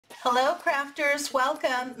Hello crafters,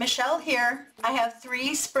 welcome. Michelle here. I have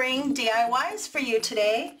 3 spring DIYs for you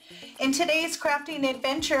today. In today's crafting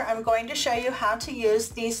adventure, I'm going to show you how to use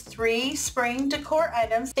these 3 spring decor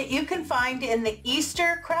items that you can find in the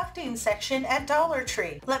Easter crafting section at Dollar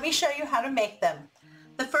Tree. Let me show you how to make them.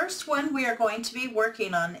 The first one we are going to be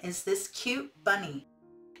working on is this cute bunny.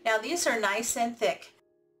 Now these are nice and thick.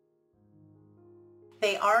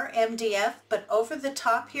 They are MDF, but over the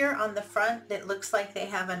top here on the front, it looks like they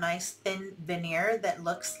have a nice thin veneer that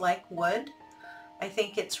looks like wood. I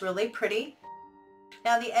think it's really pretty.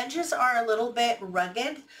 Now the edges are a little bit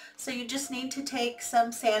rugged, so you just need to take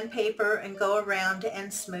some sandpaper and go around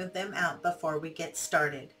and smooth them out before we get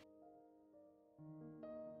started.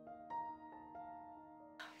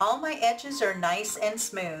 All my edges are nice and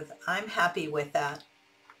smooth. I'm happy with that.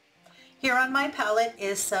 Here on my palette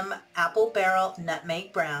is some Apple Barrel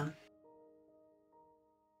Nutmeg Brown.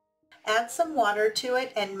 Add some water to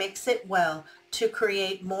it and mix it well to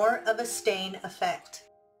create more of a stain effect.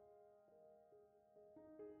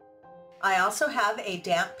 I also have a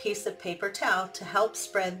damp piece of paper towel to help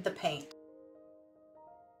spread the paint.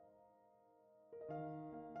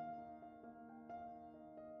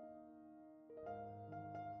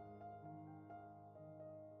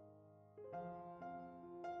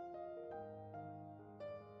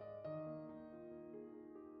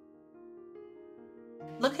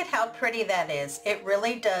 Look at how pretty that is. It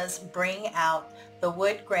really does bring out the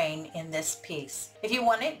wood grain in this piece. If you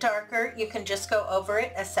want it darker, you can just go over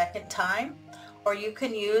it a second time, or you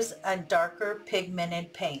can use a darker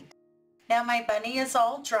pigmented paint. Now my bunny is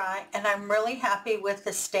all dry and I'm really happy with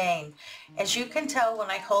the stain. As you can tell,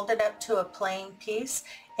 when I hold it up to a plain piece,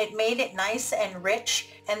 it made it nice and rich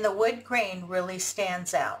and the wood grain really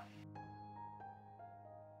stands out.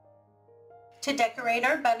 To decorate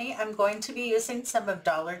our bunny, I'm going to be using some of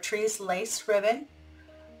Dollar Tree's lace ribbon.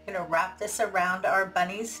 I'm going to wrap this around our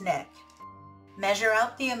bunny's neck. Measure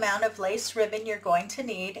out the amount of lace ribbon you're going to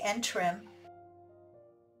need and trim.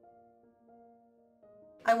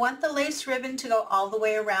 I want the lace ribbon to go all the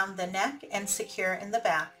way around the neck and secure in the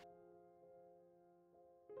back.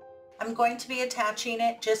 I'm going to be attaching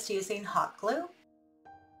it just using hot glue.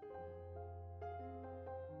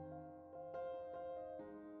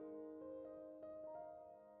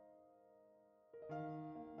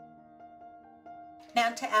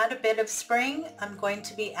 Now to add a bit of spring, I'm going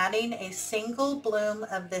to be adding a single bloom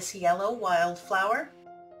of this yellow wildflower.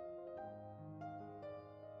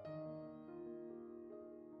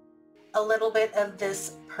 A little bit of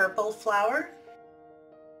this purple flower.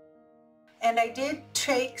 And I did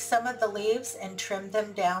take some of the leaves and trim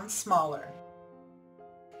them down smaller.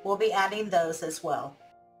 We'll be adding those as well.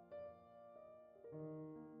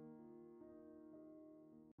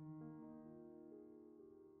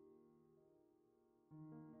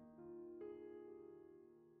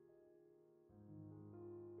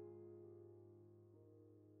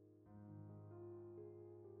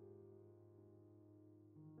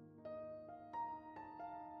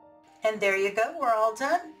 And there you go, we're all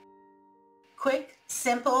done. Quick,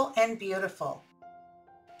 simple, and beautiful.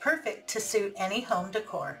 Perfect to suit any home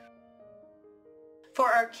decor.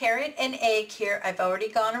 For our carrot and egg here, I've already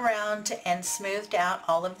gone around and smoothed out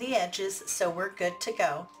all of the edges, so we're good to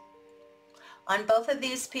go. On both of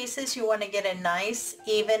these pieces, you want to get a nice,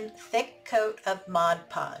 even, thick coat of Mod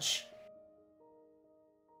Podge.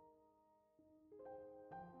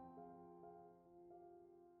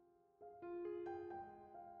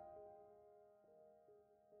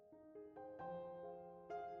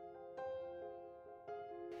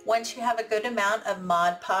 Once you have a good amount of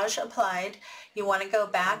Mod Podge applied, you want to go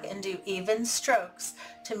back and do even strokes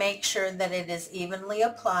to make sure that it is evenly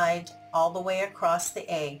applied all the way across the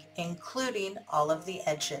egg, including all of the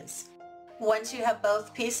edges. Once you have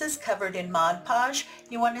both pieces covered in Mod Podge,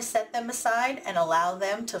 you want to set them aside and allow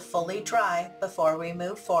them to fully dry before we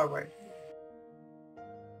move forward.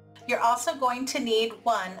 You're also going to need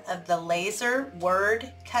one of the laser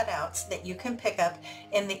word cutouts that you can pick up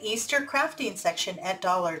in the Easter crafting section at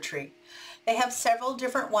Dollar Tree. They have several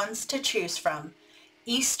different ones to choose from: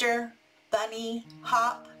 Easter, Bunny,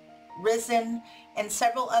 Hop, Risen, and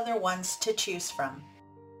several other ones to choose from.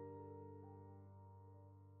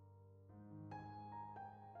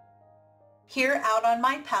 Here out on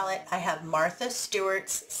my palette, I have Martha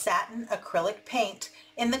Stewart's satin acrylic paint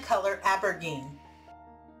in the color Aubergine.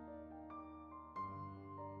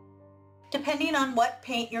 Depending on what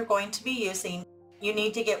paint you're going to be using, you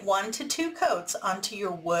need to get 1 to 2 coats onto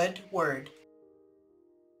your wood word.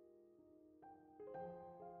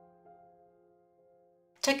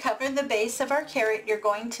 To cover the base of our carrot, you're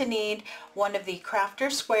going to need one of the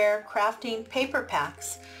Crafter Square crafting paper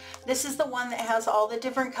packs. This is the one that has all the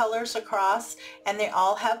different colors across, and they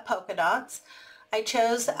all have polka dots. I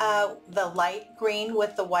chose the light green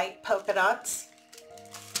with the white polka dots.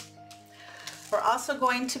 We're also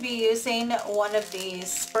going to be using one of these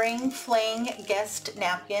Spring Fling guest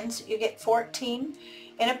napkins. You get 14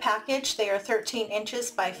 in a package. They are 13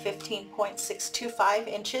 inches by 15.625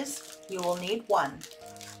 inches. You will need one.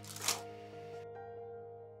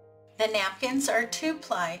 The napkins are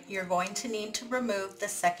 2-ply. You're going to need to remove the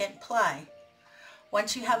second ply.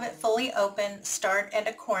 Once you have it fully open, start at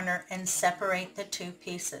a corner and separate the two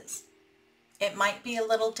pieces. It might be a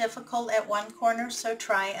little difficult at one corner, so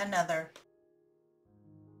try another.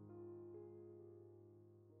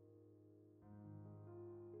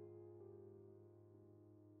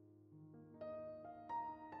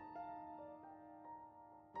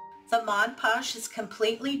 The Mod Podge is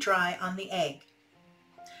completely dry on the egg,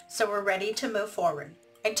 so we're ready to move forward.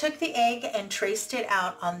 I took the egg and traced it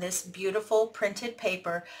out on this beautiful printed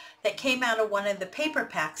paper that came out of one of the paper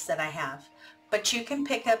packs that I have, but you can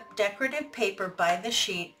pick up decorative paper by the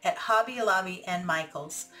sheet at Hobby Lobby and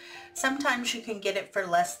Micheal's. Sometimes you can get it for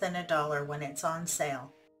less than $1 when it's on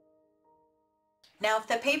sale. Now if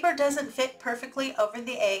the paper doesn't fit perfectly over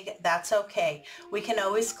the egg, that's okay. We can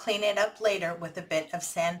always clean it up later with a bit of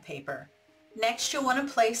sandpaper. Next, you'll want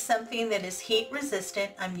to place something that is heat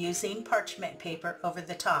resistant. I'm using parchment paper over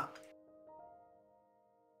the top.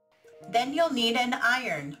 Then you'll need an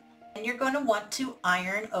iron, and you're going to want to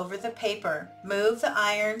iron over the paper. Move the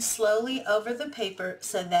iron slowly over the paper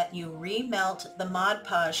so that you remelt the Mod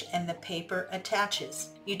Podge and the paper attaches.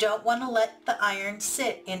 You don't want to let the iron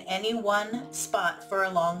sit in any one spot for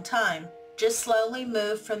a long time. Just slowly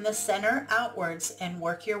move from the center outwards and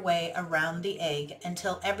work your way around the egg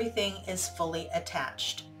until everything is fully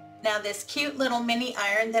attached. Now this cute little mini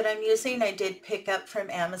iron that I'm using, I did pick up from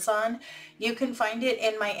Amazon. You can find it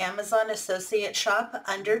in my Amazon associate shop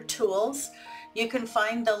under Tools. You can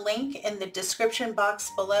find the link in the description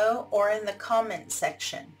box below or in the comment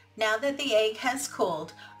section. Now that the egg has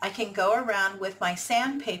cooled, I can go around with my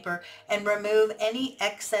sandpaper and remove any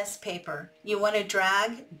excess paper. You want to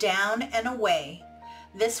drag down and away.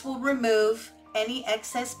 This will remove any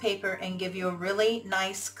excess paper and give you a really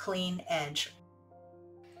nice clean edge.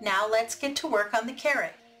 Now let's get to work on the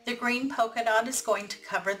carrot. The green polka dot is going to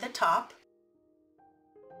cover the top.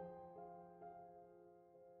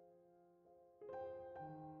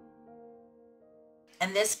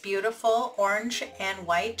 And this beautiful orange and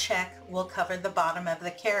white check will cover the bottom of the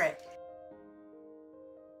carrot.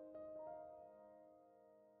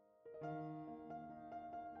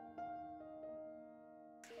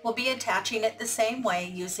 We'll be attaching it the same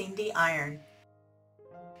way using the iron.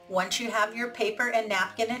 Once you have your paper and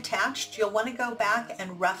napkin attached, you'll want to go back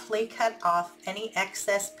and roughly cut off any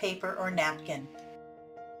excess paper or napkin.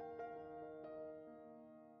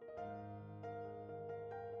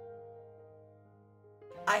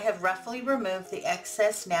 I have roughly removed the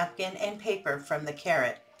excess napkin and paper from the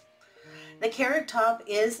carrot. The carrot top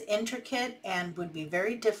is intricate and would be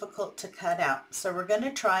very difficult to cut out, so we're going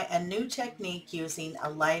to try a new technique using a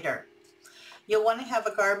lighter. You'll want to have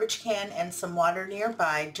a garbage can and some water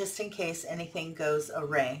nearby just in case anything goes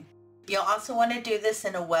awry. You'll also want to do this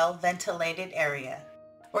in a well-ventilated area.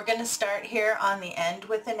 We're going to start here on the end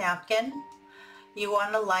with the napkin. You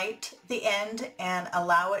want to light the end and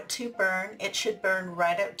allow it to burn. It should burn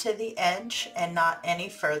right up to the edge and not any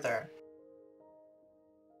further.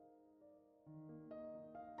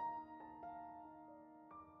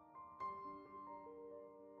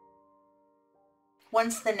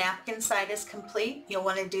 Once the napkin side is complete, you'll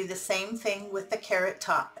want to do the same thing with the carrot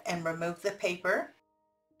top and remove the paper.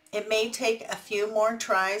 It may take a few more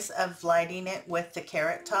tries of lighting it with the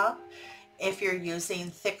carrot top if you're using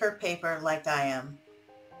thicker paper like I am.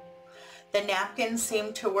 The napkins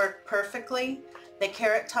seem to work perfectly. The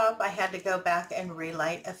carrot top I had to go back and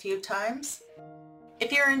relight a few times.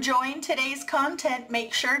 If you're enjoying today's content,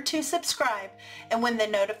 make sure to subscribe, and when the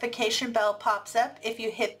notification bell pops up, if you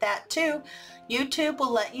hit that too, YouTube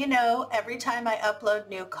will let you know every time I upload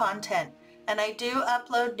new content. And I do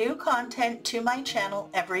upload new content to my channel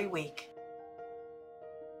every week.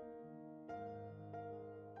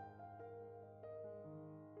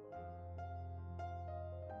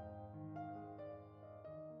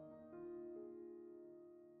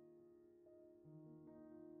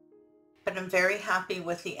 But I'm very happy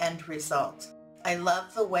with the end result. I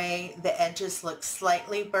love the way the edges look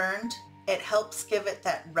slightly burned. It helps give it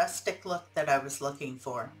that rustic look that I was looking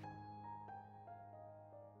for.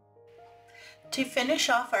 To finish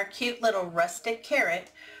off our cute little rustic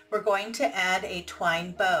carrot, we're going to add a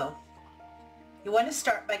twine bow. You want to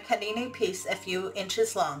start by cutting a piece a few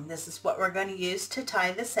inches long. This is what we're going to use to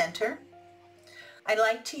tie the center. I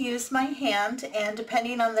like to use my hand, and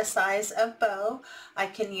depending on the size of bow, I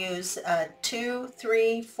can use 2,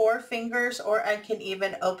 3, 4 fingers, or I can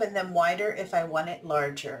even open them wider if I want it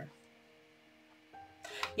larger.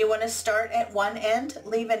 You want to start at one end,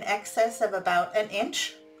 leave an excess of about an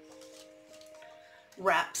inch.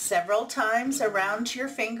 Wrap several times around your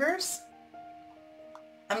fingers.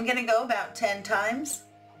 I'm going to go about 10 times.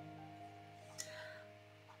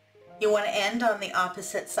 You want to end on the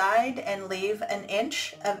opposite side and leave an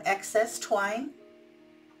inch of excess twine.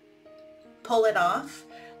 Pull it off,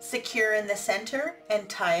 secure in the center, and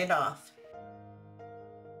tie it off.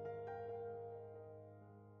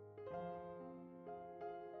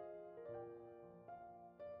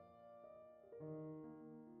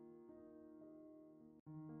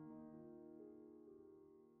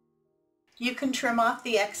 You can trim off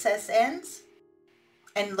the excess ends,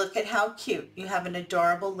 and look at how cute. You have an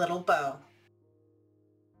adorable little bow.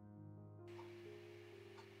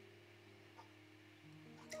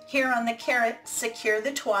 Here on the carrot, secure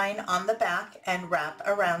the twine on the back and wrap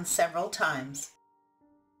around several times.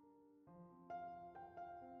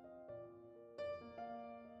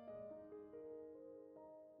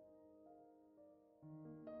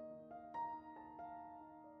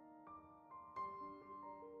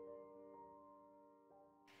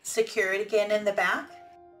 Secure it again in the back.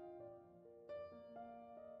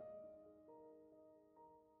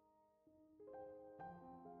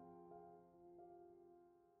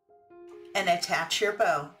 And attach your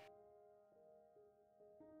bow.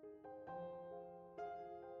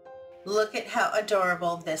 Look at how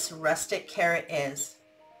adorable this rustic carrot is.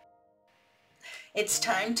 It's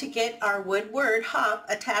time to get our wood word hop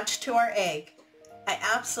attached to our egg. I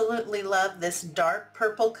absolutely love this dark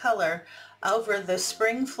purple color over the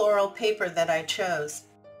spring floral paper that I chose.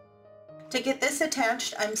 To get this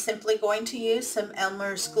attached, I'm simply going to use some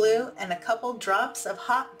Elmer's glue and a couple drops of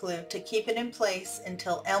hot glue to keep it in place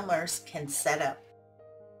until Elmer's can set up.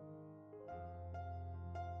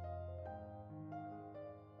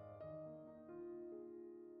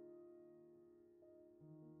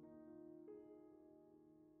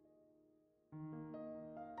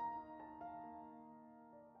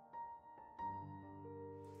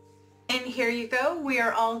 And here you go. We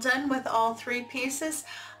are all done with all 3 pieces.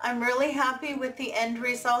 I'm really happy with the end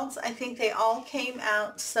results. I think they all came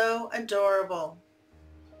out so adorable.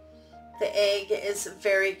 The egg is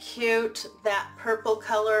very cute. That purple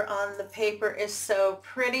color on the paper is so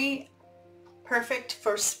pretty. Perfect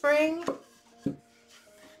for spring.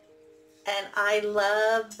 And I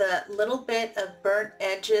love the little bit of burnt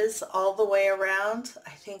edges all the way around.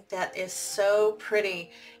 I think that is so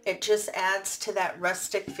pretty. It just adds to that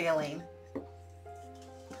rustic feeling.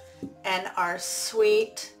 And our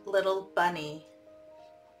sweet little bunny.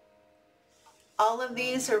 All of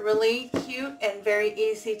these are really cute and very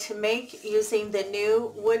easy to make using the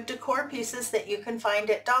new wood decor pieces that you can find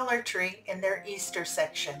at Dollar Tree in their Easter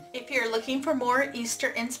section. If you're looking for more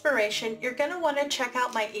Easter inspiration, you're going to want to check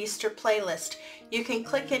out my Easter playlist. You can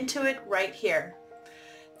click into it right here.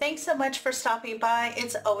 Thanks so much for stopping by.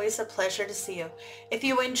 It's always a pleasure to see you. If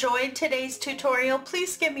you enjoyed today's tutorial,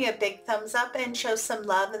 please give me a big thumbs up and show some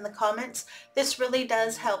love in the comments. This really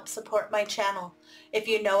does help support my channel. If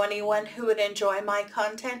you know anyone who would enjoy my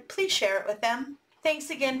content, please share it with them. Thanks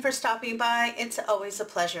again for stopping by. It's always a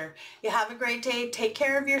pleasure. You have a great day. Take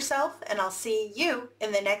care of yourself, and I'll see you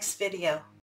in the next video.